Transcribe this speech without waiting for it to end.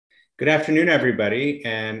Good afternoon, everybody,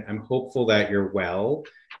 and I'm hopeful that you're well.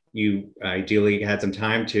 You ideally had some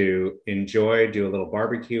time to enjoy, do a little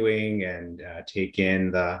barbecuing, and take in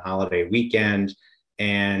the holiday weekend.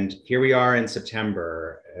 And here we are in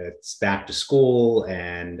September. It's back to school,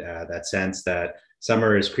 and that sense that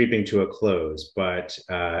summer is creeping to a close. But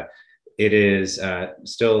it is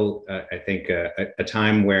still, I think, a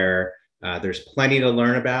time where there's plenty to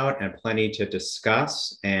learn about and plenty to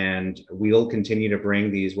discuss, and we'll continue to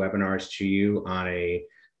bring these webinars to you on a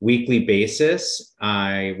weekly basis.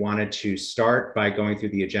 I wanted to start by going through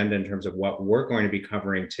the agenda in terms of what we're going to be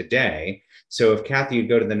covering today. So if Kathy, you'd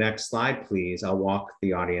go to the next slide, please, I'll walk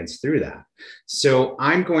the audience through that. So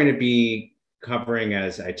I'm going to be covering,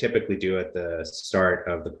 as I typically do at the start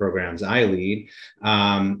of the programs I lead,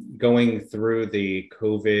 going through the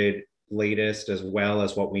COVID latest, as well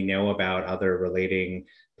as what we know about other relating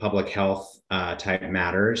public health type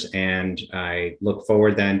matters. And I look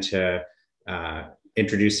forward then to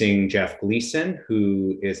introducing Jeff Gleason,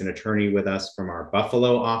 who is an attorney with us from our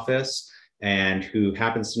Buffalo office and who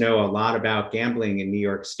happens to know a lot about gambling in New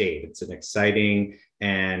York State. It's an exciting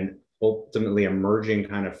and ultimately emerging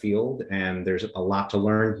kind of field, and there's a lot to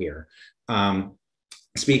learn here.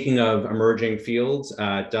 Speaking of emerging fields,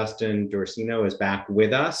 Dustin Dorsino is back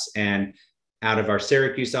with us, and out of our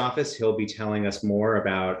Syracuse office, he'll be telling us more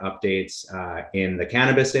about updates in the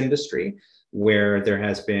cannabis industry, where there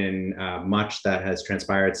has been much that has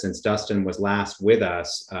transpired since Dustin was last with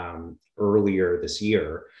us earlier this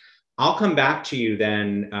year. I'll come back to you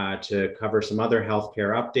then to cover some other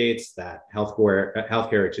healthcare updates, that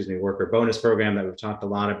healthcare worker bonus program that we've talked a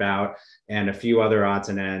lot about, and a few other odds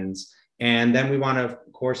and ends. And then we want to,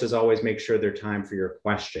 of course, as always, make sure there's time for your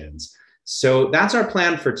questions. So that's our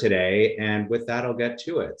plan for today. And with that, I'll get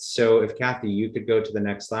to it. So if Kathy, you could go to the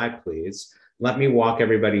next slide, please. Let me walk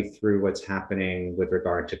everybody through what's happening with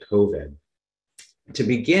regard to COVID. To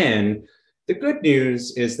begin, the good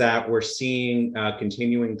news is that we're seeing a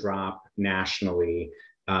continuing drop nationally,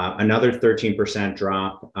 another 13%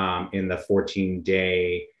 drop in the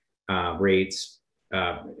 14-day rates,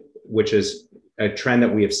 which is a trend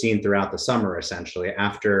that we have seen throughout the summer, essentially,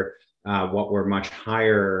 after what were much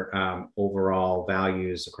higher overall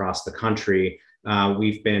values across the country.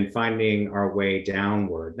 We've been finding our way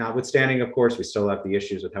downward. Notwithstanding, of course, we still have the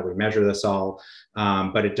issues with how we measure this all,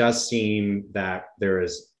 but it does seem that there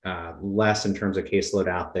is less in terms of caseload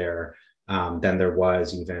out there than there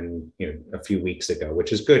was even a few weeks ago,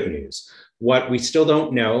 which is good news. What we still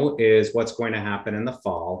don't know is what's going to happen in the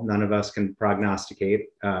fall. None of us can prognosticate,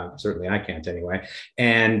 certainly I can't anyway,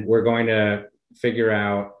 and we're going to figure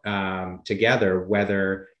out together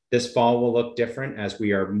whether this fall will look different as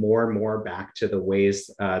we are more and more back to the ways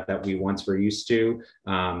that we once were used to,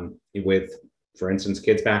 with, for instance,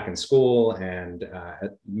 kids back in school and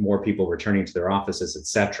more people returning to their offices, et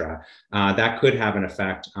cetera. That could have an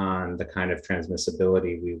effect on the kind of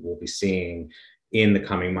transmissibility we will be seeing in the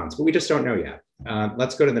coming months, but we just don't know yet.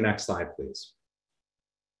 Let's go to the next slide, please.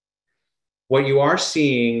 What you are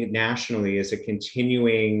seeing nationally is a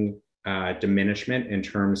continuing diminishment in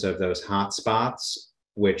terms of those hot spots,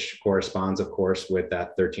 which corresponds, of course, with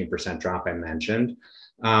that 13% drop I mentioned.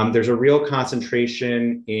 There's a real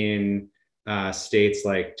concentration in states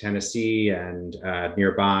like Tennessee and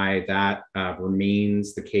nearby. That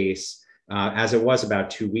remains the case as it was about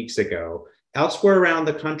 2 weeks ago. Elsewhere around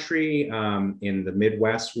the country, in the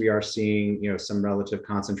Midwest, we are seeing some relative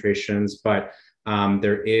concentrations, but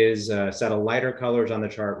there is a set of lighter colors on the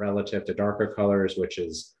chart relative to darker colors, which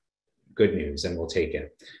is good news, and we'll take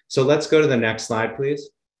it. So let's go to the next slide, please.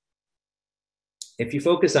 If you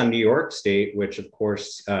focus on New York State, which of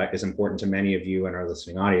course is important to many of you in our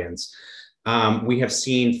listening audience, we have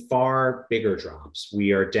seen far bigger drops.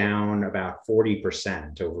 We are down about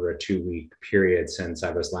 40% over a 2-week period since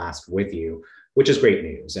I was last with you, which is great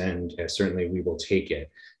news, and certainly we will take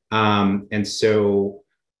it. And so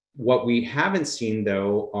what we haven't seen,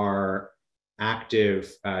 though, are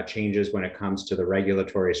active changes when it comes to the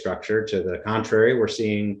regulatory structure. To the contrary, we're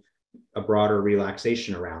seeing a broader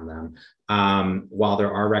relaxation around them. While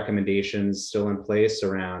there are recommendations still in place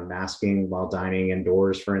around masking while dining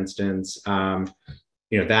indoors, for instance,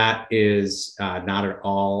 that is not at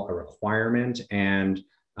all a requirement. And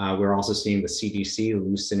we're also seeing the CDC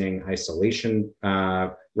loosening isolation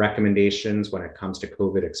recommendations when it comes to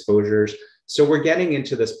COVID exposures. So we're getting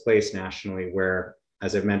into this place nationally where,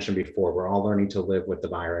 as I've mentioned before, we're all learning to live with the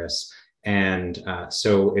virus. And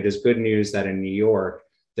so it is good news that in New York,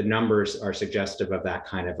 the numbers are suggestive of that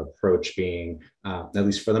kind of approach being, at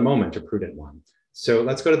least for the moment, a prudent one. So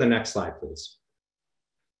let's go to the next slide, please.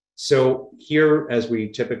 So here, as we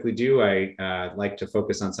typically do, I like to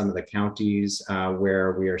focus on some of the counties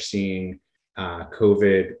where we are seeing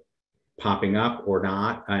COVID popping up or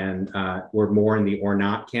not. And we're more in the or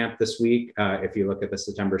not camp this week. If you look at the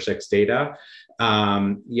September 6th data,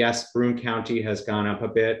 yes, Broome County has gone up a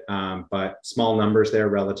bit, but small numbers there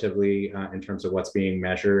relatively in terms of what's being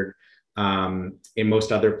measured. In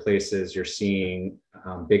most other places, you're seeing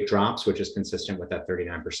big drops, which is consistent with that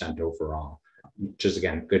 39% overall, which is,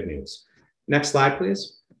 again, good news. Next slide,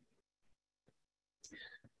 please.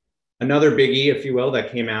 Another biggie, if you will,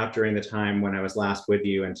 that came out during the time when I was last with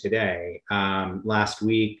you and today. Last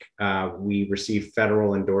week, we received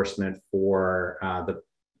federal endorsement for the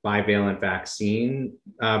bivalent vaccine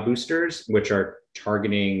boosters, which are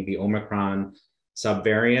targeting the Omicron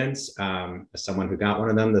subvariants. As someone who got one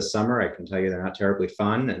of them this summer, I can tell you they're not terribly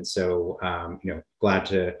fun. And so, glad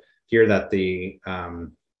to hear that the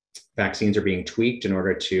vaccines are being tweaked in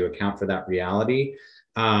order to account for that reality.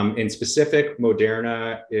 In specific,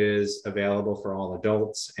 Moderna is available for all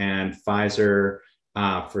adults and Pfizer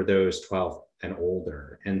for those 12 and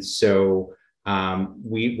older. And so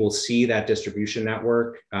we will see that distribution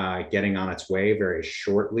network getting on its way very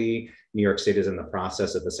shortly. New York State is in the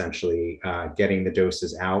process of essentially getting the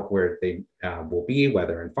doses out where they will be,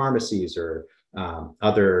 whether in pharmacies or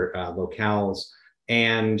other locales.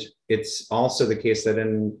 And it's also the case that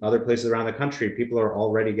in other places around the country, people are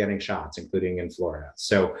already getting shots, including in Florida.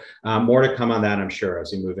 So more to come on that, I'm sure,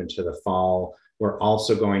 as we move into the fall. We're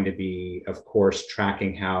also going to be, of course,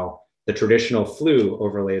 tracking how the traditional flu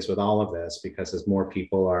overlays with all of this, because as more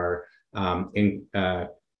people are in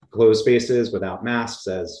closed spaces without masks,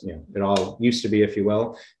 as it all used to be, if you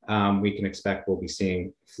will, we can expect we'll be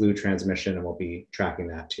seeing flu transmission, and we'll be tracking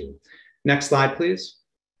that too. Next slide, please.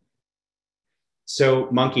 So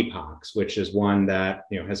monkeypox, which is one that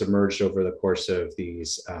has emerged over the course of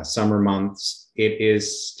these summer months, it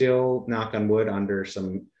is still, knock on wood, under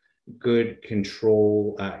some good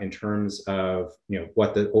control in terms of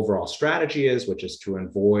what the overall strategy is, which is to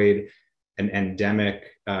avoid an endemic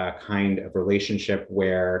kind of relationship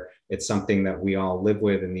where it's something that we all live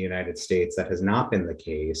with in the United States. That has not been the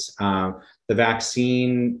case. The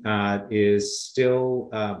vaccine is still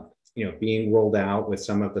being rolled out with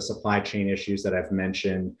some of the supply chain issues that I've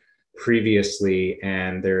mentioned previously.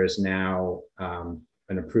 And there is now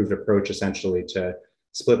an approved approach essentially to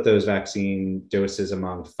split those vaccine doses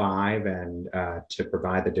among 5 and to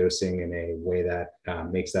provide the dosing in a way that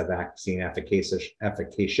makes that vaccine efficacious,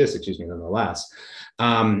 nonetheless.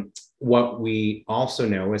 What we also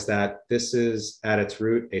know is that this is at its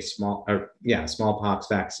root a smallpox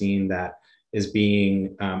vaccine that is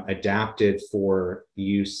being adapted for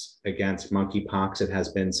use against monkeypox. It has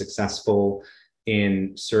been successful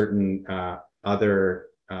in certain other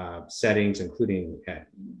settings, including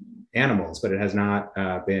animals, but it has not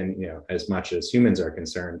been, as much as humans are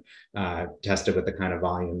concerned, tested with the kind of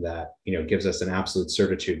volume that, gives us an absolute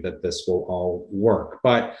certitude that this will all work.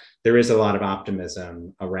 But there is a lot of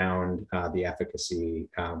optimism around the efficacy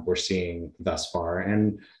we're seeing thus far.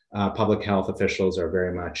 And public health officials are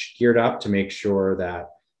very much geared up to make sure that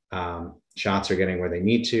shots are getting where they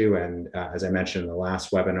need to. And as I mentioned in the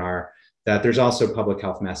last webinar, that there's also public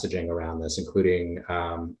health messaging around this, including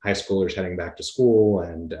high schoolers heading back to school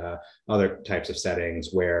and other types of settings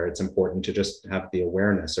where it's important to just have the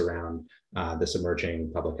awareness around this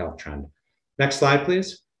emerging public health trend. Next slide,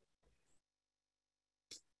 please.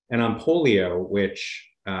 And on polio, which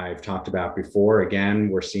I've talked about before, again,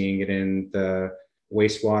 we're seeing it in the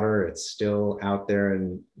wastewater. It's still out there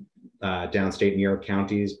in downstate New York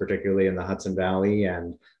counties, particularly in the Hudson Valley,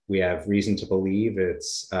 and we have reason to believe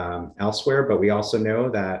it's elsewhere, but we also know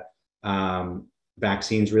that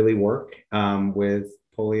vaccines really work with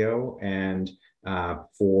polio, and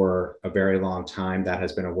for a very long time, that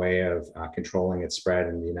has been a way of controlling its spread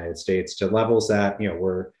in the United States to levels that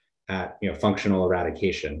we're at functional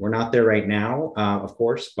eradication. We're not there right now, of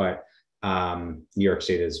course, but New York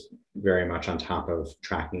State is very much on top of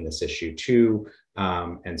tracking this issue too,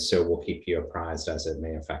 and so we'll keep you apprised as it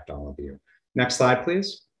may affect all of you. Next slide,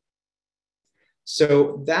 please.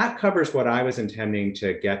 So that covers what I was intending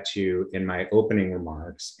to get to in my opening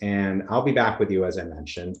remarks, and I'll be back with you as I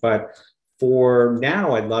mentioned. But for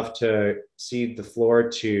now, I'd love to cede the floor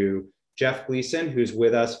to Jeff Gleason, who's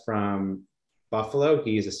with us from Buffalo.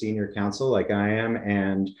 He's a senior counsel like I am,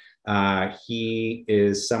 and he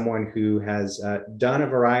is someone who has done a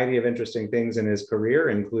variety of interesting things in his career,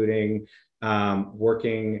 including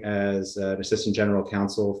working as an assistant general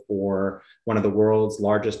counsel for one of the world's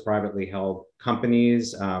largest privately held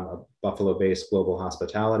companies, a Buffalo-based global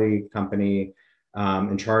hospitality company,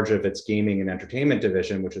 in charge of its gaming and entertainment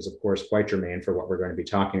division, which is, of course, quite germane for what we're going to be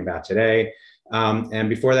talking about today. And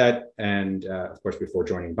before that, and of course, before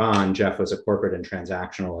joining Bond, Jeff was a corporate and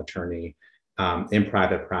transactional attorney in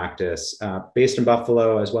private practice based in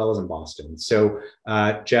Buffalo as well as in Boston. So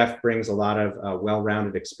Jeff brings a lot of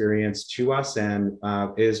well-rounded experience to us and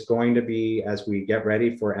is going to be, as we get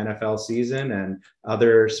ready for NFL season and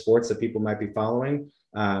other sports that people might be following,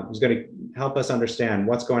 is going to help us understand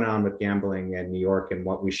what's going on with gambling in New York and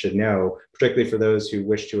what we should know, particularly for those who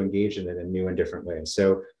wish to engage in it in new and different ways.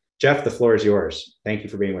 So Jeff, the floor is yours. Thank you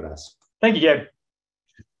for being with us. Thank you, Gabe.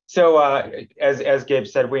 So as Gabe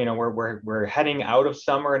said, we're heading out of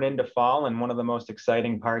summer and into fall, and one of the most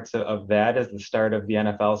exciting parts of that is the start of the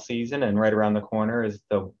NFL season, and right around the corner is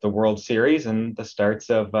the World Series and the starts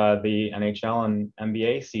of the NHL and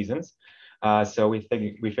NBA seasons. So we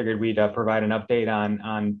figured we'd provide an update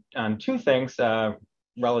on two things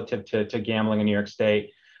relative to gambling in New York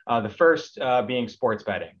State. The first being sports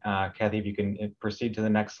betting. Kathy, if you can proceed to the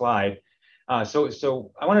next slide.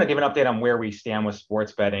 So I wanted to give an update on where we stand with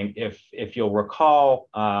sports betting. If you'll recall,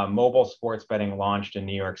 mobile sports betting launched in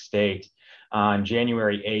New York State on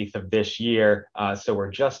January 8th of this year. So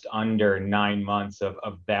we're just under 9 months of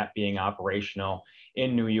that being operational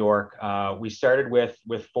in New York. We started with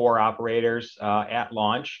 4 operators at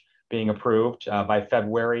launch being approved. By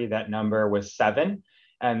February, that number was 7.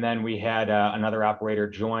 And then we had another operator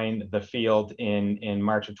join the field in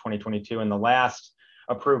March of 2022. And the last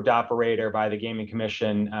approved operator by the Gaming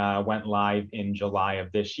Commission went live in July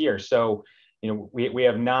of this year. So, we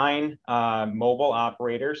have 9 mobile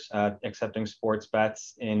operators accepting sports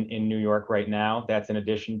bets in New York right now. That's in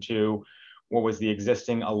addition to what was the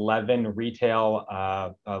existing 11 retail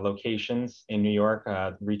locations in New York,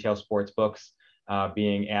 retail sports books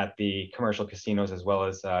being at the commercial casinos as well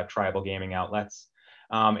as tribal gaming outlets.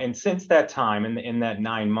 And since that time, in that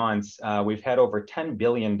 9 months, we've had over $10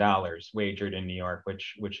 billion wagered in New York,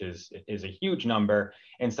 which is a huge number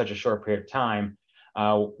in such a short period of time.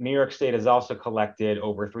 New York State has also collected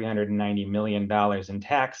over $390 million in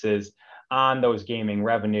taxes on those gaming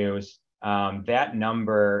revenues. That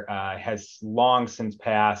number has long since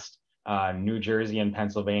passed New Jersey and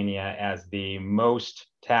Pennsylvania as the most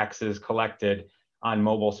taxes collected on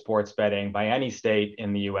mobile sports betting by any state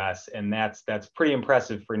in the US. And that's pretty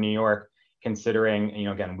impressive for New York, considering,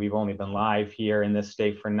 again, we've only been live here in this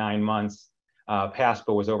state for 9 months.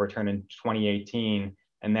 PASPA was overturned in 2018,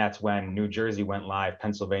 and that's when New Jersey went live,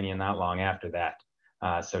 Pennsylvania not long after that.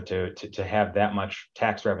 So to have that much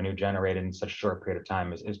tax revenue generated in such a short period of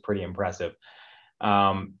time is pretty impressive.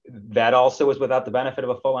 That also is without the benefit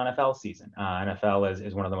of a full NFL season. NFL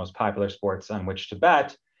is one of the most popular sports on which to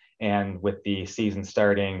bet. And with the season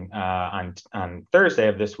starting on Thursday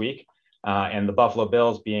of this week, and the Buffalo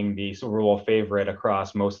Bills being the Super Bowl favorite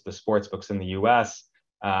across most of the sports books in the U.S.,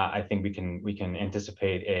 I think we can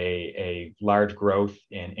anticipate a large growth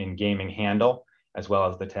in gaming handle, as well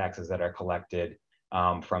as the taxes that are collected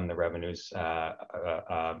from the revenues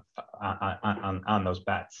on those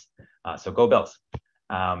bets. So go Bills.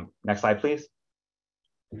 Next slide, please.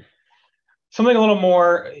 Something a little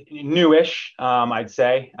more newish, I'd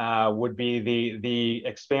say, would be the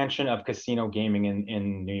expansion of casino gaming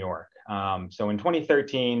in New York. So in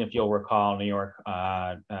 2013, if you'll recall, New York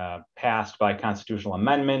passed by constitutional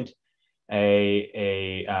amendment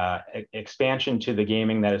a expansion to the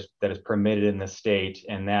gaming that is permitted in the state,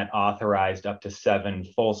 and that authorized up to 7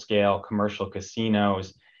 full-scale commercial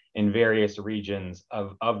casinos in various regions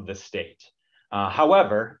of the state.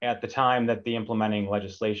 However, at the time that the implementing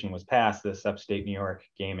legislation was passed, the Upstate New York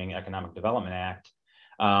Gaming Economic Development Act,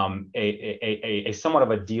 a somewhat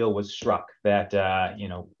of a deal was struck that,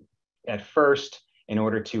 at first, in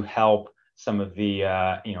order to help some of the,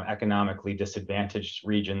 economically disadvantaged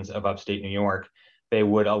regions of upstate New York, they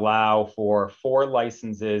would allow for 4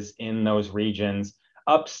 licenses in those regions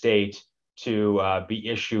upstate to be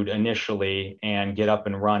issued initially and get up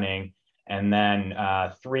and running. And then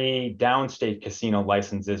 3 downstate casino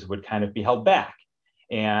licenses would kind of be held back.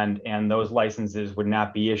 And those licenses would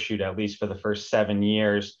not be issued, at least for the first 7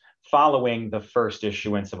 years, following the first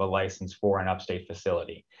issuance of a license for an upstate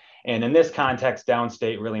facility. And in this context,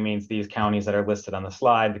 downstate really means these counties that are listed on the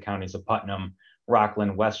slide, the counties of Putnam,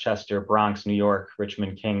 Rockland, Westchester, Bronx, New York,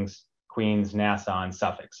 Richmond, Kings, Queens, Nassau, and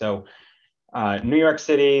Suffolk. So New York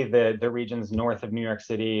City, the regions north of New York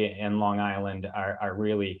City and Long Island are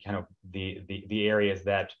really kind of the areas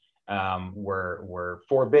that were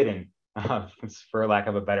forbidden, for lack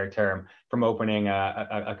of a better term, from opening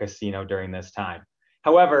a casino during this time.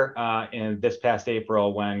 However, in this past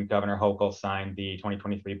April, when Governor Hochul signed the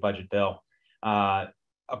 2023 budget bill,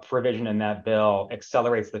 a provision in that bill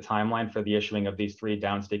accelerates the timeline for the issuing of these 3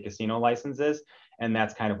 downstate casino licenses. And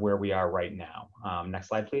that's kind of where we are right now. Next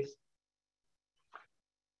slide, please.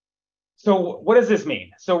 So what does this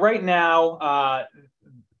mean? So right now,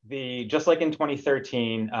 just like in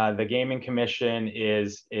 2013, the Gaming Commission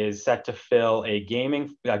is set to fill a gambling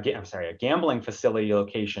facility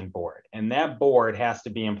location board, and that board has to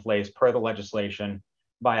be in place per the legislation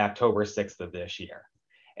by October 6th of this year.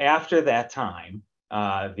 After that time,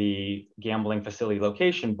 the Gambling Facility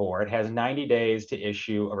Location Board has 90 days to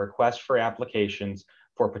issue a request for applications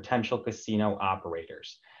for potential casino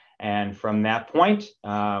operators. And from that point,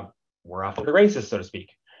 we're off to the races, so to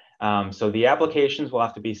speak. So the applications will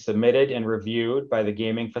have to be submitted and reviewed by the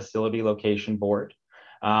Gaming Facility Location Board.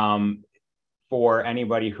 For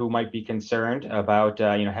anybody who might be concerned about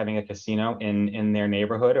having a casino in their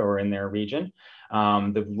neighborhood or in their region,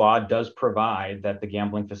 the law does provide that the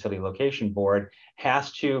Gambling Facility Location Board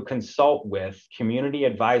has to consult with community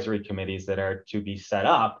advisory committees that are to be set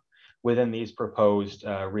up within these proposed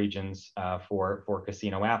regions for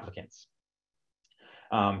casino applicants.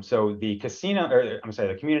 So the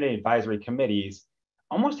the community advisory committees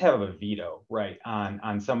almost have a veto, right,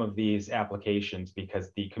 on some of these applications,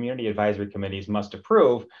 because the community advisory committees must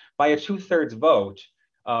approve by a 2/3 vote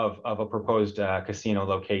of a proposed casino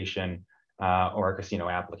location or a casino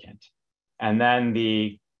applicant. And then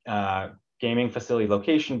the Gaming Facility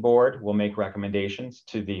Location Board will make recommendations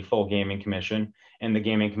to the full Gaming Commission, and the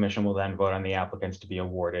Gaming Commission will then vote on the applicants to be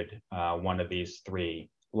awarded one of these 3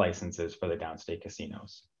 licenses for the downstate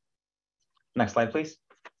casinos. Next slide, please.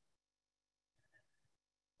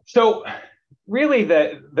 So really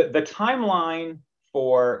the timeline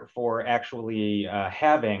for actually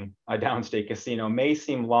having a downstate casino may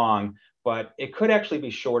seem long, but it could actually be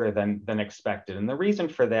shorter than expected. And the reason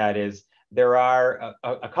for that is there are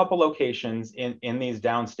a couple locations in these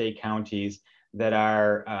downstate counties that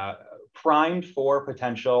are primed for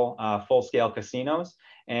potential full-scale casinos,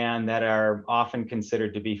 and that are often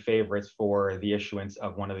considered to be favorites for the issuance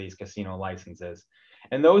of one of these casino licenses.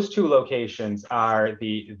 And those 2 locations are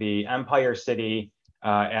the Empire City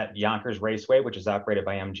at Yonkers Raceway, which is operated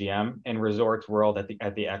by MGM, and Resorts World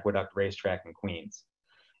at the Aqueduct Racetrack in Queens.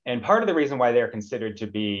 And part of the reason why they're considered to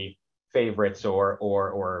be favorites or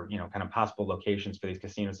kind of possible locations for these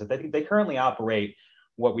casinos is that they currently operate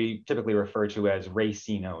what we typically refer to as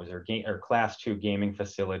racinos or Class 2 gaming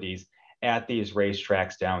facilities at these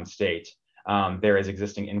racetracks downstate. There is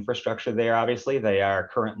existing infrastructure there, obviously. They are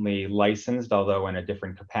currently licensed, although in a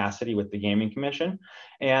different capacity with the Gaming Commission.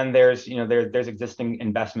 And there's existing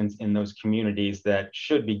investments in those communities that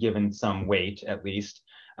should be given some weight, at least,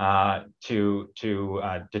 to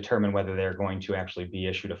determine whether they're going to actually be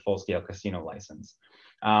issued a full-scale casino license.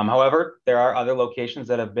 However, there are other locations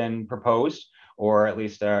that have been proposed, or at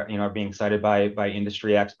least are being cited by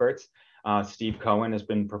industry experts. Steve Cohen has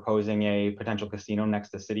been proposing a potential casino next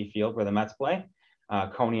to Citi Field where the Mets play.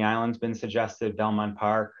 Coney Island's been suggested, Belmont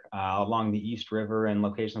Park, along the East River, and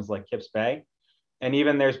locations like Kips Bay. And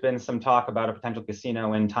even there's been some talk about a potential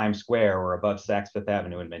casino in Times Square or above Saks Fifth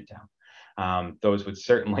Avenue in Midtown. Those would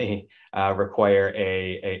certainly require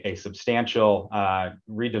a substantial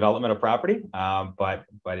redevelopment of property, but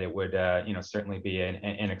it would certainly be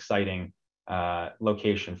an exciting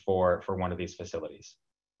location for one of these facilities.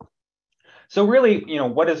 So really,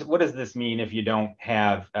 what does this mean if you don't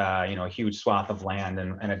have a huge swath of land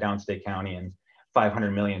and a downstate county and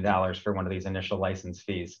 $500 million for one of these initial license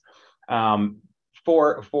fees?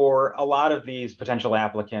 For a lot of these potential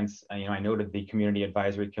applicants, I noted the community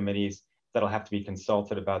advisory committees that'll have to be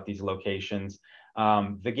consulted about these locations.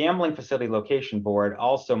 The Gambling Facility Location Board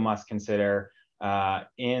also must consider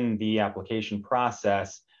in the application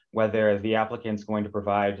process whether the applicant's going to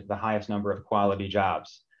provide the highest number of quality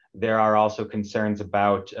jobs. There are also concerns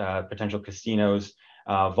about potential casinos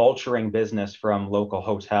vulturing business from local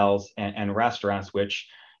hotels and restaurants, which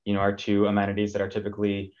are 2 amenities that are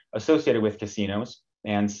typically associated with casinos.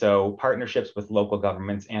 And so partnerships with local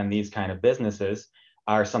governments and these kind of businesses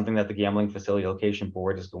are something that the Gambling Facility Location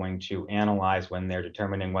Board is going to analyze when they're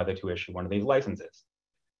determining whether to issue one of these licenses.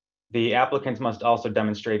 The applicants must also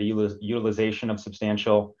demonstrate a utilization of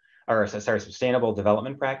sustainable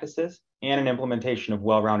development practices and an implementation of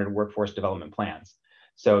well-rounded workforce development plans.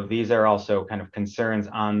 So these are also kind of concerns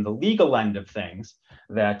on the legal end of things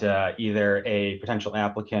that either a potential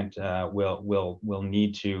applicant will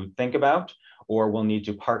need to think about, or will need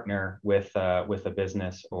to partner with a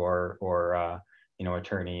business or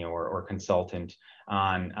attorney or consultant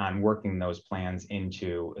on working those plans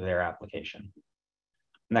into their application.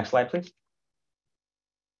 Next slide, please.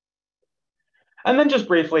 And then just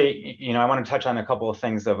briefly, I want to touch on a couple of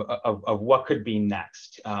things of what could be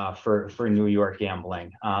next for New York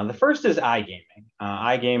gambling. The first is iGaming.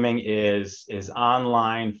 iGaming is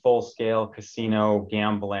online full-scale casino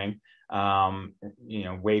gambling,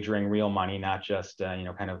 wagering real money, not just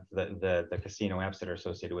kind of the casino apps that are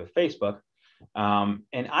associated with Facebook. And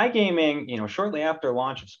iGaming, shortly after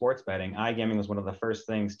launch of sports betting, iGaming was one of the first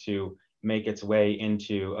things to make its way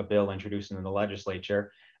into a bill introduced into the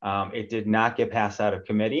legislature. It did not get passed out of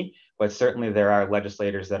committee, but certainly there are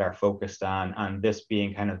legislators that are focused on this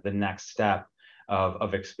being kind of the next step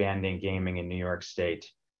of expanding gaming in New York State.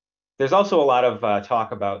 There's also a lot of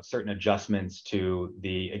talk about certain adjustments to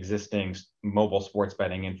the existing mobile sports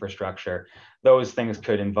betting infrastructure. Those things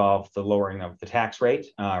could involve the lowering of the tax rate.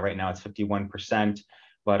 Right now it's 51%,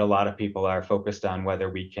 but a lot of people are focused on whether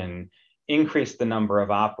we can increase the number of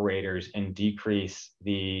operators and decrease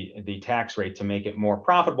the tax rate to make it more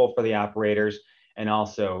profitable for the operators, and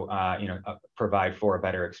also provide for a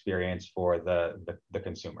better experience for the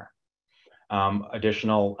consumer.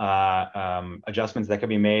 Additional adjustments that could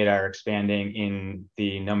be made are expanding in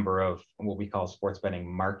the number of what we call sports betting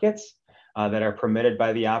markets that are permitted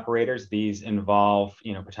by the operators. These involve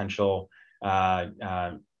potential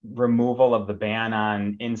removal of the ban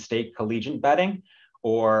on in-state collegiate betting,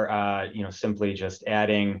 or simply just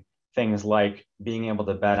adding things like being able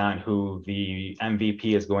to bet on who the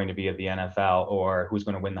MVP is going to be of the NFL, or who's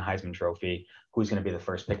going to win the Heisman Trophy, who's going to be the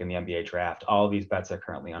first pick in the NBA draft. All of these bets are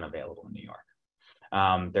currently unavailable in New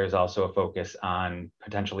York. There's also a focus on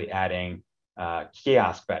potentially adding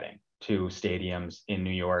kiosk betting to stadiums in New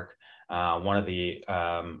York. One of the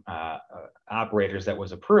operators that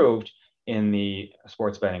was approved in the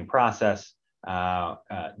sports betting process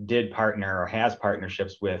did partner or has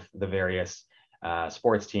partnerships with the various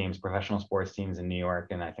sports teams, professional sports teams in New York,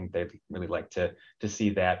 and I think they'd really like to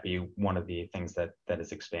see that be one of the things that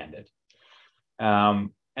is expanded. And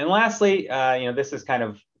lastly, this is kind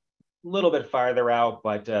of a little bit farther out,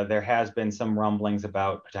 but there has been some rumblings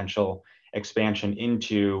about potential expansion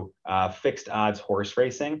into fixed odds horse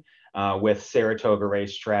racing with Saratoga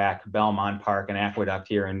Racetrack, Belmont Park, and Aqueduct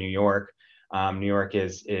here in New York. New York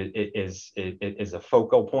is a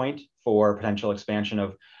focal point for potential expansion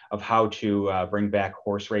of how to bring back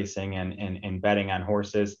horse racing and betting on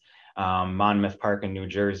horses. Monmouth Park in New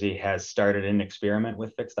Jersey has started an experiment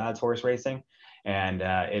with fixed odds horse racing, and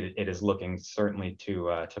it is looking certainly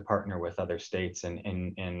to partner with other states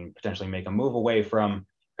and potentially make a move away from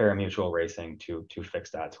parimutuel racing to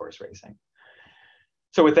fixed odds horse racing.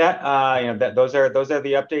 So with that, those are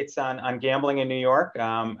the updates on gambling in New York.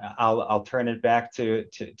 I'll turn it back to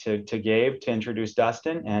Gabe to introduce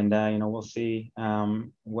Dustin, and we'll see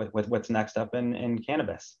what's next up in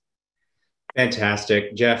cannabis.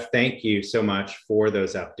 Fantastic, Jeff. Thank you so much for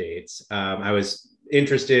those updates. I was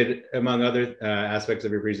interested, among other aspects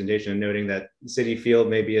of your presentation, noting that Citi Field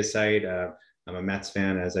may be a site. I'm a Mets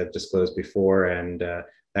fan, as I've disclosed before, and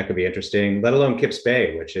that could be interesting. Let alone Kips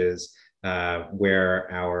Bay, which is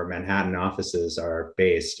where our Manhattan offices are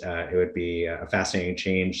based. It would be a fascinating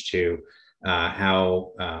change to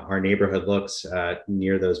how our neighborhood looks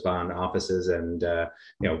near those bond offices, and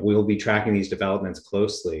we'll be tracking these developments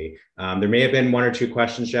closely. There may have been one or two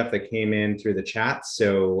questions, Jeff, that came in through the chat,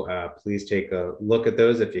 so please take a look at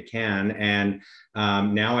those if you can. And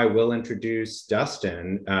now I will introduce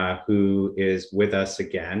Dustin, who is with us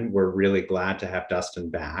again. We're really glad to have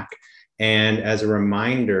Dustin back. And as a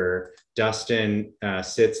reminder, Dustin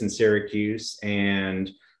sits in Syracuse,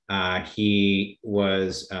 and he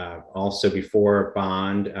was also, before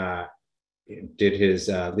Bond, did his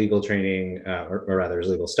legal training, or rather his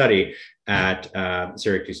legal study at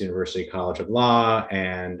Syracuse University College of Law,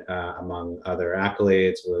 and among other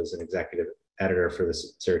accolades was an executive editor for the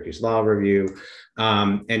Syracuse Law Review.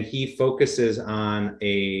 And he focuses on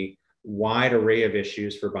a wide array of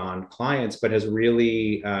issues for Bond clients, but has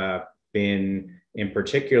really been in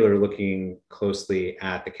particular looking closely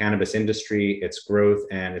at the cannabis industry, its growth,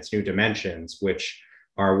 and its new dimensions, which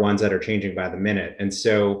are ones that are changing by the minute. And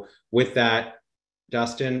so with that,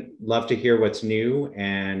 Dustin, love to hear what's new,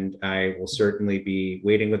 and I will certainly be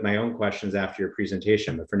waiting with my own questions after your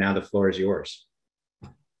presentation, but for now, the floor is yours.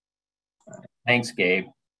 Thanks, Gabe.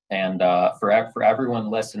 And for everyone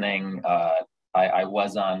listening, I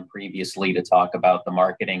was on previously to talk about the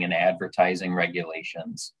marketing and advertising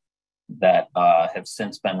regulations that have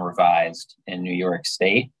since been revised in New York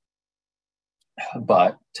State.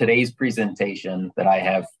 But today's presentation that I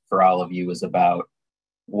have for all of you is about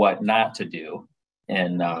what not to do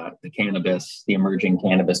in the emerging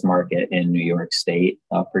cannabis market in New York State,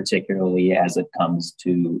 particularly as it comes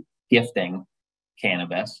to gifting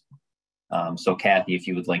cannabis. So Kathy, if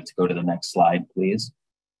you would like to go to the next slide, please.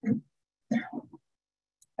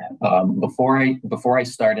 Before I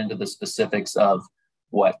start into the specifics of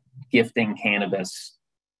what gifting cannabis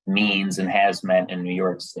means and has meant in New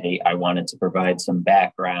York State, I wanted to provide some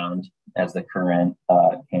background as the current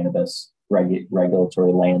cannabis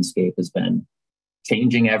regulatory landscape has been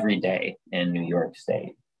changing every day in New York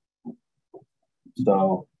State.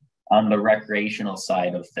 So on the recreational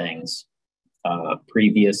side of things,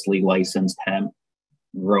 previously licensed hemp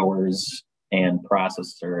growers and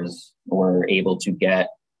processors were able to get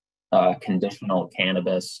conditional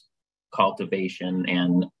cannabis cultivation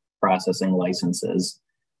and processing licenses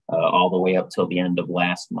all the way up till the end of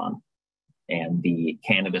last month. And the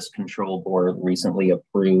Cannabis Control Board recently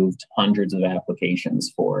approved hundreds of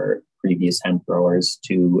applications for previous hemp growers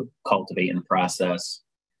to cultivate and process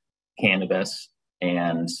cannabis.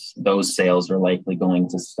 And those sales are likely going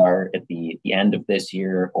to start at the end of this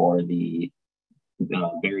year or the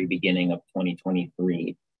very beginning of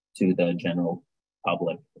 2023 to the general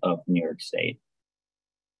public of New York State.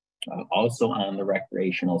 Also on the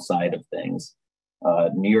recreational side of things,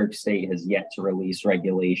 New York State has yet to release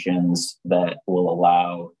regulations that will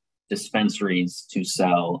allow dispensaries to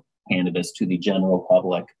sell cannabis to the general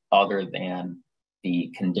public other than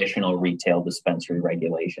the conditional retail dispensary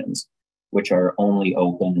regulations, which are only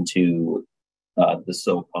open to the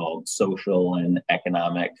so-called social and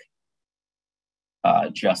economic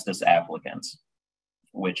justice applicants,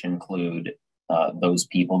 which include those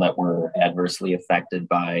people that were adversely affected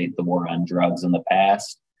by the war on drugs in the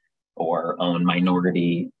past, or own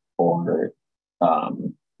minority or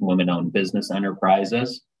women-owned business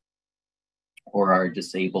enterprises, or are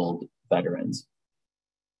disabled veterans.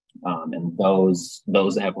 And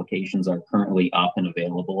those applications are currently up and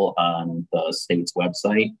available on the state's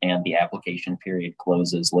website, and the application period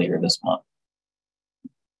closes later this month.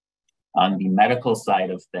 On the medical side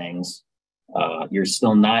of things, you're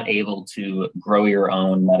still not able to grow your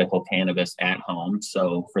own medical cannabis at home.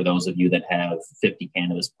 So for those of you that have 50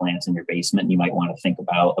 cannabis plants in your basement, you might want to think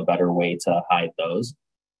about a better way to hide those.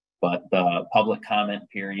 But the public comment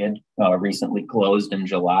period recently closed in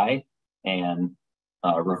July, and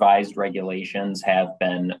revised regulations have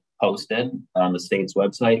been posted on the state's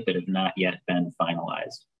website but have not yet been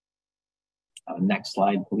finalized. Next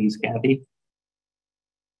slide, please, Kathy.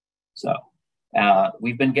 So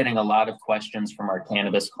we've been getting a lot of questions from our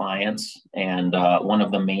cannabis clients, and one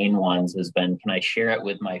of the main ones has been, can I share it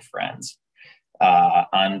with my friends?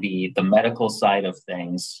 On the medical side of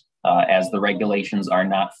things, as the regulations are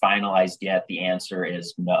not finalized yet, the answer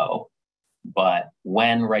is no. But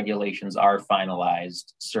when regulations are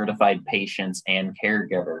finalized, certified patients and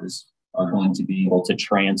caregivers are going to be able to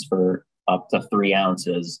transfer up to 3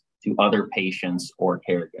 ounces to other patients or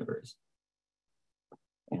caregivers.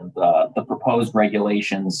 And the proposed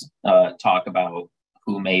regulations talk about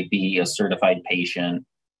who may be a certified patient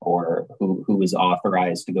or who is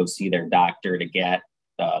authorized to go see their doctor to get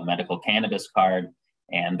a medical cannabis card.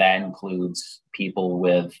 And that includes people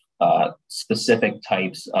with specific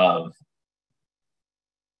types of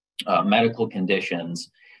medical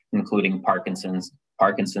conditions, including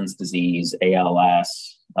Parkinson's disease,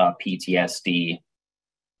 ALS, PTSD,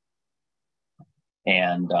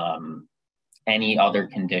 and any other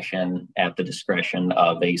condition at the discretion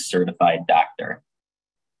of a certified doctor.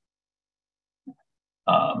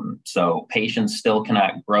 So patients still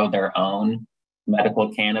cannot grow their own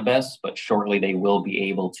medical cannabis, but shortly they will be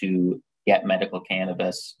able to get medical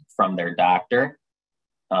cannabis from their doctor,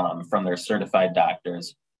 from their certified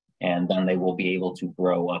doctors, and then they will be able to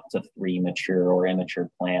grow up to 3 mature or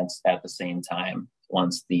immature plants at the same time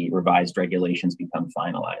once the revised regulations become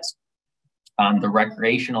finalized. On the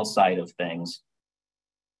recreational side of things,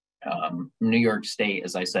 New York State,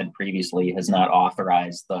 as I said previously, has not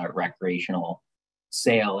authorized the recreational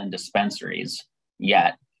sale in dispensaries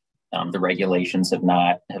yet. The regulations have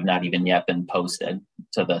not even yet been posted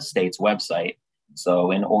to the state's website.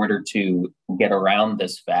 So in order to get around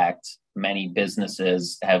this fact, many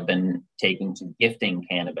businesses have been taking to gifting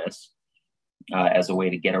cannabis as a way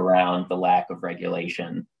to get around the lack of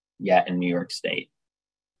regulation yet in New York State.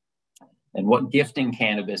 And what gifting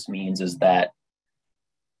cannabis means is that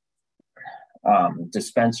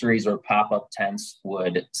dispensaries or pop-up tents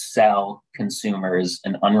would sell consumers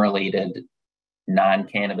an unrelated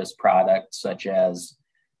non-cannabis product, such as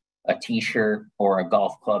a t-shirt or a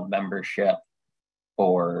golf club membership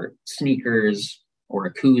or sneakers or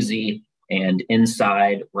a koozie, and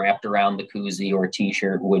inside, wrapped around the koozie or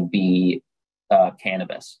t-shirt, would be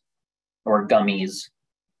cannabis or gummies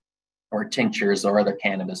or tinctures or other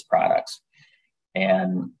cannabis products.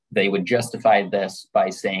 And They would justify this by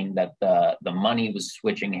saying that the money was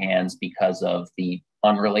switching hands because of the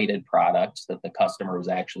unrelated products, that the customer was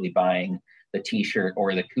actually buying the t-shirt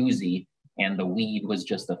or the koozie, and the weed was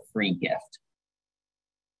just a free gift.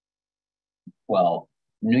 Well,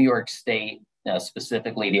 New York State,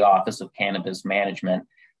 specifically the Office of Cannabis Management,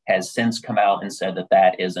 has since come out and said that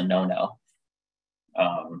that is a no-no.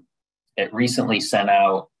 It recently sent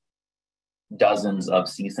out dozens of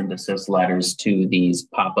cease and desist letters to these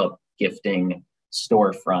pop-up gifting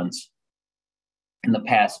storefronts in the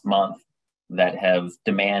past month that have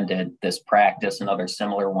demanded this practice and other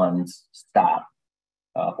similar ones stop,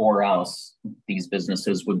 or else these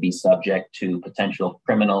businesses would be subject to potential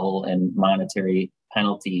criminal and monetary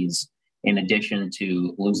penalties, in addition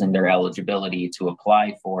to losing their eligibility to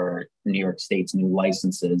apply for New York State's new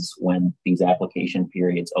licenses when these application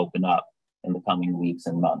periods open up in the coming weeks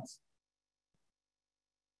and months.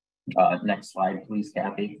 Next slide, please,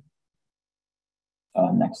 Kathy.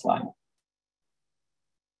 Next slide.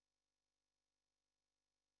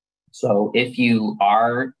 So if you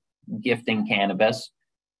are gifting cannabis,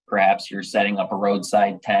 perhaps you're setting up a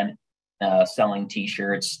roadside tent, selling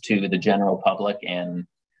t-shirts to the general public and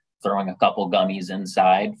throwing a couple gummies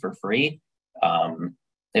inside for free,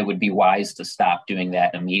 it would be wise to stop doing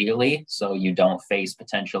that immediately so you don't face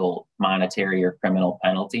potential monetary or criminal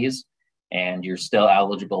penalties, and you're still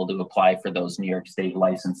eligible to apply for those New York State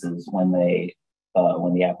licenses when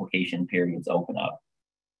the application periods open up.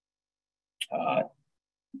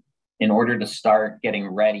 In order to start getting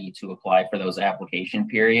ready to apply for those application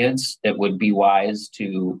periods, it would be wise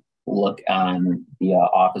to look on the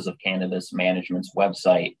Office of Cannabis Management's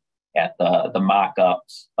website at the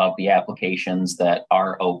mock-ups of the applications that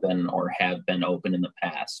are open or have been open in the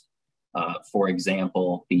past. For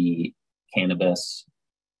example, the cannabis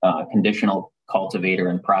conditional cultivator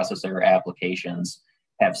and processor applications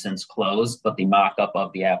have since closed, but the mock-up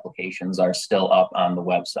of the applications are still up on the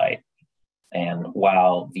website. And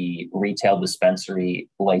while the retail dispensary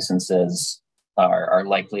licenses are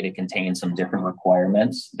likely to contain some different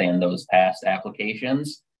requirements than those past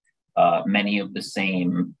applications, many of the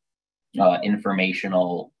same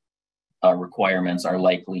informational requirements are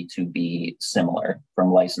likely to be similar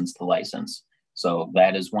from license to license. So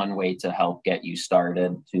that is one way to help get you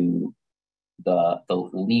started to the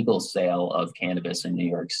legal sale of cannabis in New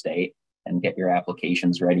York State and get your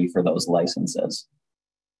applications ready for those licenses.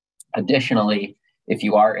 Additionally, if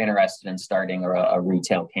you are interested in starting a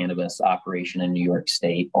retail cannabis operation in New York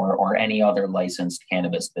State or any other licensed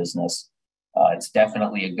cannabis business, it's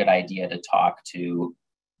definitely a good idea to talk to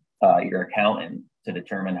your accountant to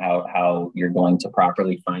determine how you're going to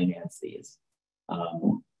properly finance these.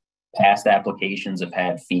 Past applications have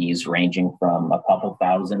had fees ranging from a couple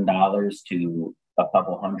 $1,000s to a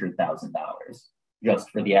couple $100,000 just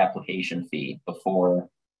for the application fee before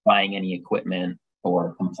buying any equipment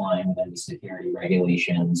or complying with any security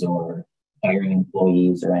regulations or hiring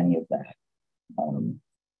employees or any of that.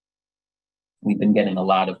 We've been getting a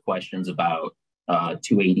lot of questions about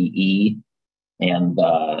 280E and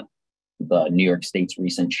the New York State's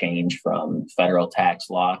recent change from federal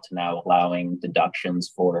tax law to now allowing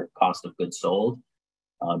deductions for cost of goods sold.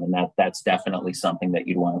 And that's definitely something that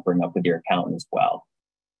you'd want to bring up with your accountant as well.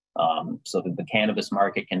 So that the cannabis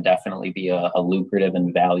market can definitely be a lucrative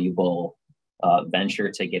and valuable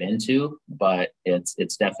venture to get into, but it's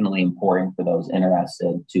definitely important for those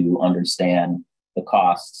interested to understand the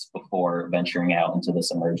costs before venturing out into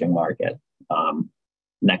this emerging market.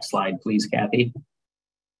 Next slide, please, Kathy.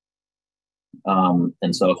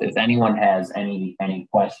 And so if anyone has any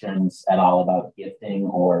questions at all about gifting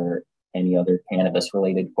or any other cannabis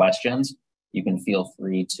related questions, you can feel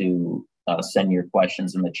free to send your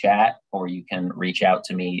questions in the chat, or you can reach out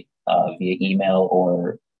to me via email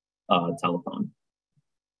or telephone.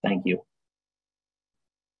 Thank you.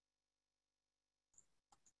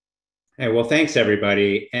 Hey, well, thanks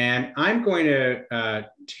everybody. And I'm going to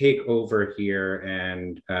take over here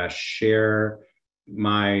and share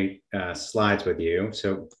my slides with you.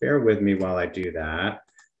 So bear with me while I do that.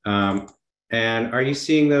 And are you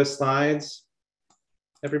seeing those slides,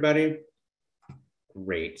 everybody?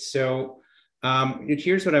 Great. So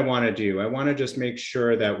here's what I want to do. I want to just make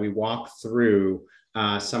sure that we walk through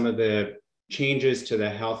some of the changes to the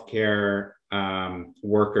healthcare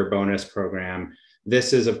worker bonus program.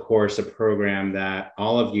 This is, of course, a program that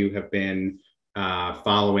all of you have been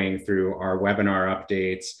following through our webinar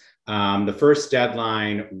updates. The first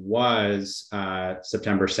deadline was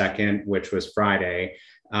September 2nd, which was Friday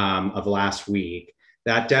of last week.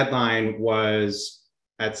 That deadline was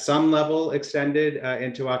at some level extended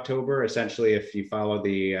into October. Essentially, if you follow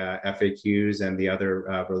the FAQs and the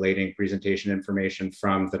other relating presentation information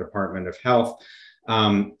from the Department of Health,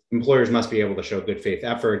 employers must be able to show good faith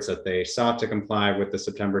efforts that they sought to comply with the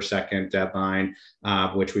September 2nd deadline,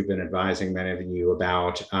 which we've been advising many of you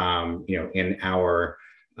about, in our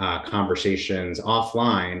conversations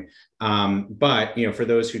offline. But for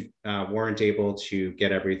those who weren't able to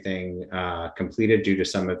get everything completed due to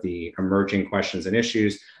some of the emerging questions and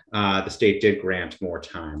issues, the state did grant more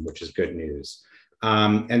time, which is good news.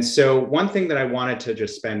 And so one thing that I wanted to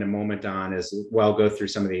just spend a moment on is, go through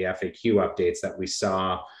some of the FAQ updates that we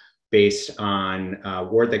saw based on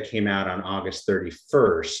word that came out on August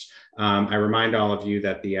 31st. I remind all of you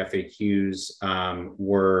that the FAQs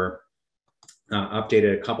were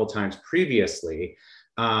updated a couple times previously.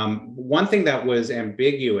 One thing that was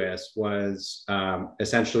ambiguous was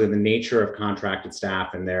essentially the nature of contracted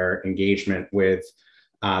staff and their engagement with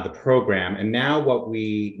the program. And now what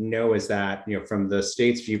we know is that, from the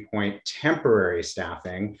state's viewpoint, temporary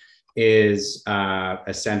staffing is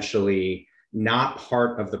essentially not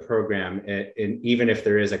part of the program, even if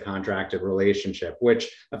there is a contracted relationship,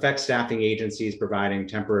 which affects staffing agencies providing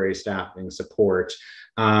temporary staffing support.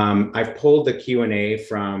 I've pulled the Q&A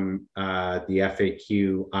from the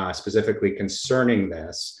FAQ specifically concerning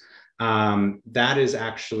this. That is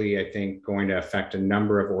actually, I think, going to affect a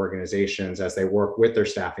number of organizations as they work with their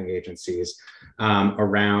staffing agencies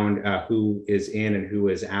around who is in and who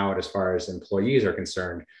is out as far as employees are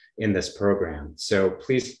concerned in this program. So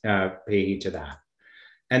please pay heed to that.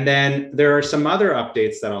 And then there are some other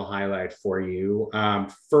updates that I'll highlight for you.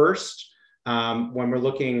 First, when we're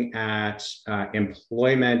looking at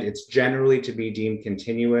employment, it's generally to be deemed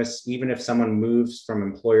continuous, even if someone moves from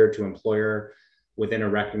employer to employer within a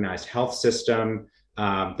recognized health system.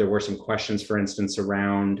 There were some questions, for instance,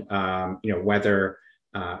 around whether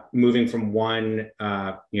moving from one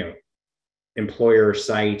employer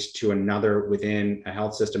site to another within a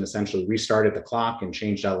health system essentially restarted the clock and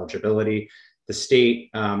changed eligibility. The state,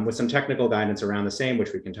 with some technical guidance around the same,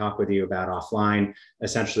 which we can talk with you about offline,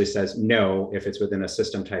 essentially says no if it's within a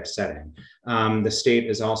system type setting. The state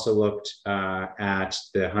has also looked at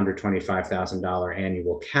the $125,000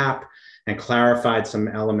 annual cap and clarified some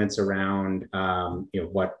elements around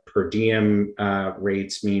what per diem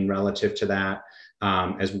rates mean relative to that,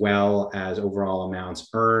 as well as overall amounts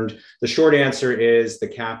earned. The short answer is the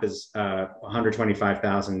cap is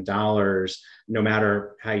 $125,000, no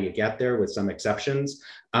matter how you get there, with some exceptions.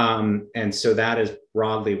 And so that is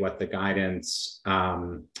broadly what the guidance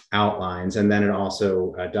outlines. And then it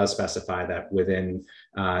also does specify that within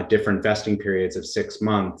different vesting periods of 6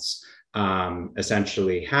 months,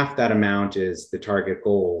 essentially half that amount is the target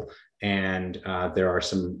goal. And there are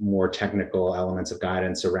some more technical elements of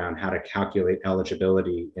guidance around how to calculate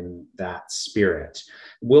eligibility in that spirit.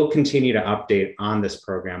 We'll continue to update on this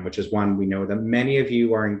program, which is one we know that many of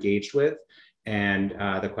you are engaged with. And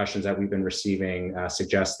the questions that we've been receiving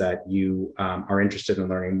suggest that you are interested in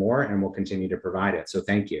learning more, and we'll continue to provide it. So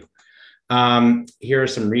thank you. Here are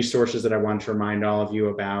some resources that I want to remind all of you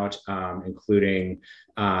about, including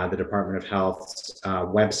the Department of Health's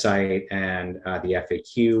website and the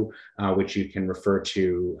FAQ, which you can refer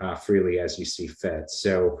to freely as you see fit.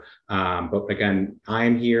 So, but again,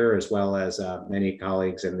 I'm here, as well as many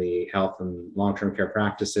colleagues in the health and long-term care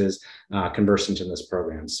practices conversant in this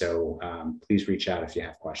program. So please reach out if you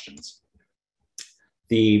have questions.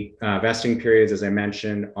 The vesting periods, as I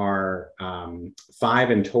mentioned, are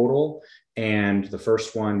 5 in total, and the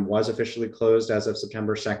first one was officially closed as of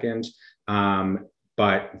September 2nd,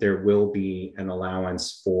 but there will be an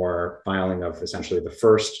allowance for filing of essentially the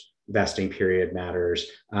first vesting period matters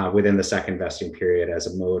within the second vesting period as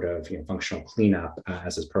a mode of functional cleanup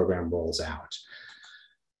as this program rolls out.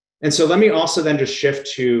 And so let me also then just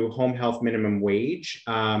shift to home health minimum wage.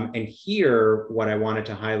 And here, what I wanted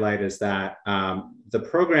to highlight is that the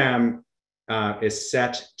program is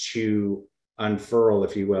set to unfurl,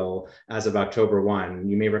 if you will, as of October 1.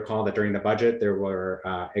 You may recall that during the budget, there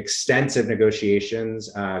were extensive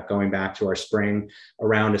negotiations going back to our spring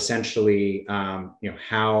around essentially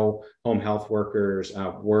how home health workers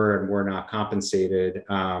were and were not compensated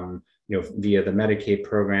via the Medicaid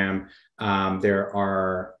program. There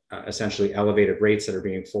are essentially elevated rates that are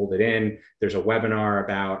being folded in. There's a webinar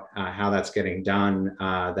about how that's getting done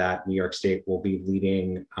that New York State will be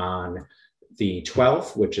leading on the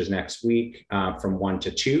 12th, which is next week, from 1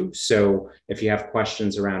 to 2. So if you have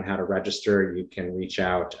questions around how to register, you can reach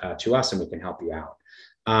out to us and we can help you out.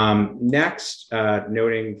 Next,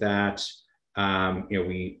 noting that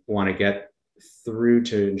we want to get through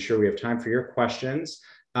to ensure we have time for your questions.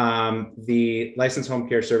 The Licensed Home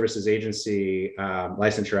Care Services Agency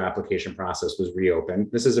licensure application process was reopened.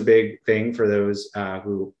 This is a big thing for those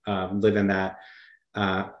who live in that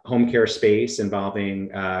home care space involving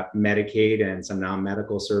Medicaid and some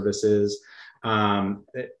non-medical services.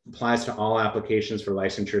 It applies to all applications for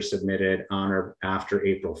licensure submitted on or after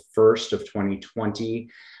April 1st of 2020.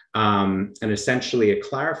 And essentially it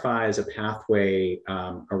clarifies a pathway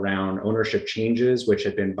around ownership changes, which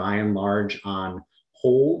had been by and large on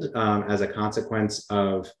hold as a consequence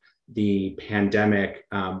of the pandemic,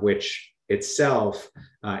 which itself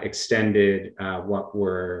extended what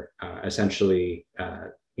were essentially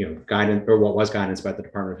guidance, or what was guidance by the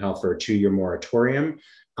Department of Health, for a 2-year moratorium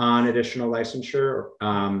on additional licensure.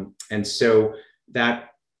 And so that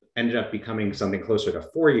ended up becoming something closer to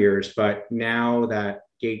 4 years, but now that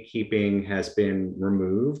gatekeeping has been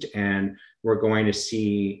removed, and we're going to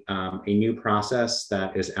see a new process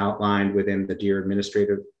that is outlined within the Dear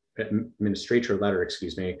Administrator letter,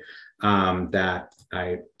 that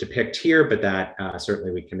I depict here, but that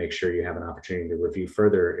certainly we can make sure you have an opportunity to review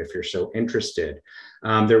further if you're so interested.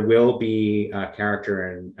 There will be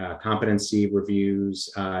character and competency reviews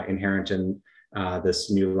inherent in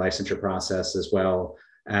this new licensure process, as well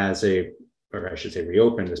as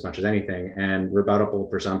reopened as much as anything, and rebuttable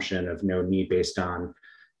presumption of no need based on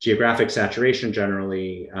geographic saturation,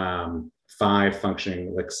 generally 5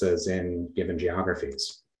 functioning LICSAs in given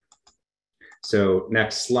geographies. So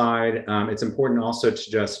next slide. It's important also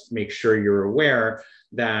to just make sure you're aware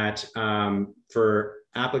that for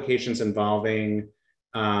applications involving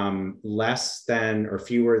less than or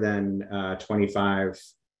fewer than 25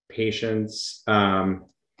 patients,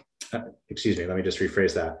 excuse me, let me just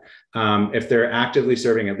rephrase that. If they're actively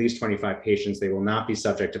serving at least 25 patients, they will not be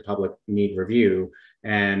subject to public need review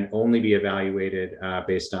and only be evaluated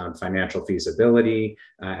based on financial feasibility.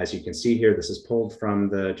 As you can see here, this is pulled from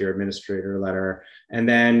the Dear Administrator letter. And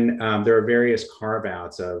then there are various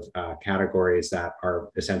carve-outs of categories that are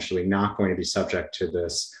essentially not going to be subject to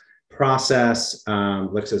this process.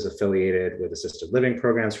 LICSAs affiliated with assisted living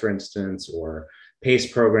programs, for instance, or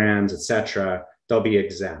PACE programs, et cetera. They'll be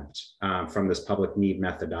exempt from this public need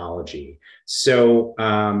methodology. So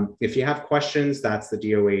if you have questions, that's the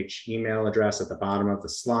DOH email address at the bottom of the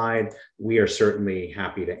slide. We are certainly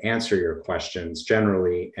happy to answer your questions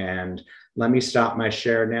generally. And let me stop my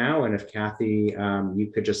share now. And if Kathy,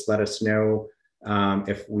 you could just let us know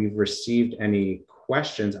if we've received any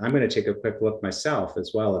questions. I'm going to take a quick look myself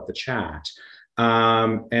as well at the chat.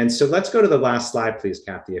 And so let's go to the last slide, please,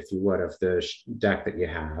 Kathy, if you would, of the deck that you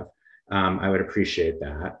have. I would appreciate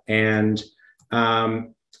that. And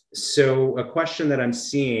so a question that I'm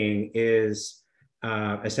seeing is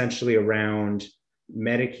essentially around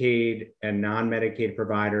Medicaid and non-Medicaid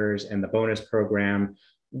providers and the bonus program.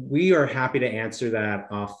 We are happy to answer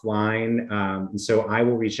that offline. So I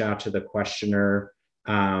will reach out to the questioner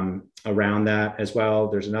around that as well.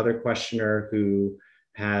 There's another questioner who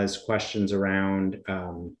has questions around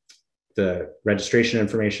the registration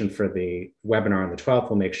information for the webinar on the 12th.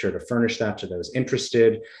 We'll make sure to furnish that to those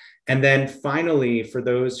interested. And then finally, for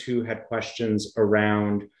those who had questions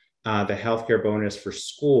around the healthcare bonus for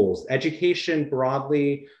schools, education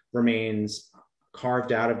broadly remains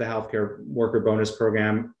carved out of the healthcare worker bonus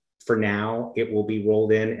program. For now, it will be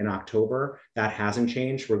rolled in October. That hasn't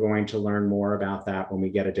changed. We're going to learn more about that when we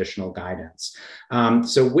get additional guidance.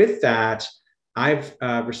 So with that, I've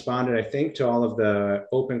responded, I think, to all of the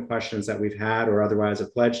open questions that we've had, or otherwise a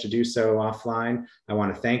pledge to do so offline. I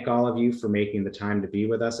want to thank all of you for making the time to be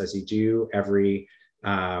with us, as you do every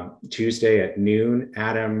Tuesday at noon.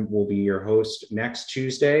 Adam will be your host next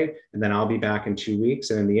Tuesday, and then I'll be back in 2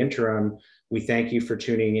 weeks. And in the interim, we thank you for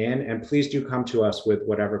tuning in, and please do come to us with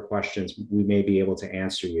whatever questions we may be able to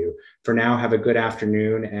answer you. For now, have a good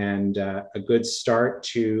afternoon and a good start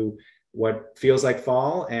to what feels like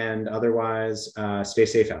fall, and otherwise stay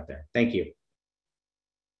safe out there. Thank you.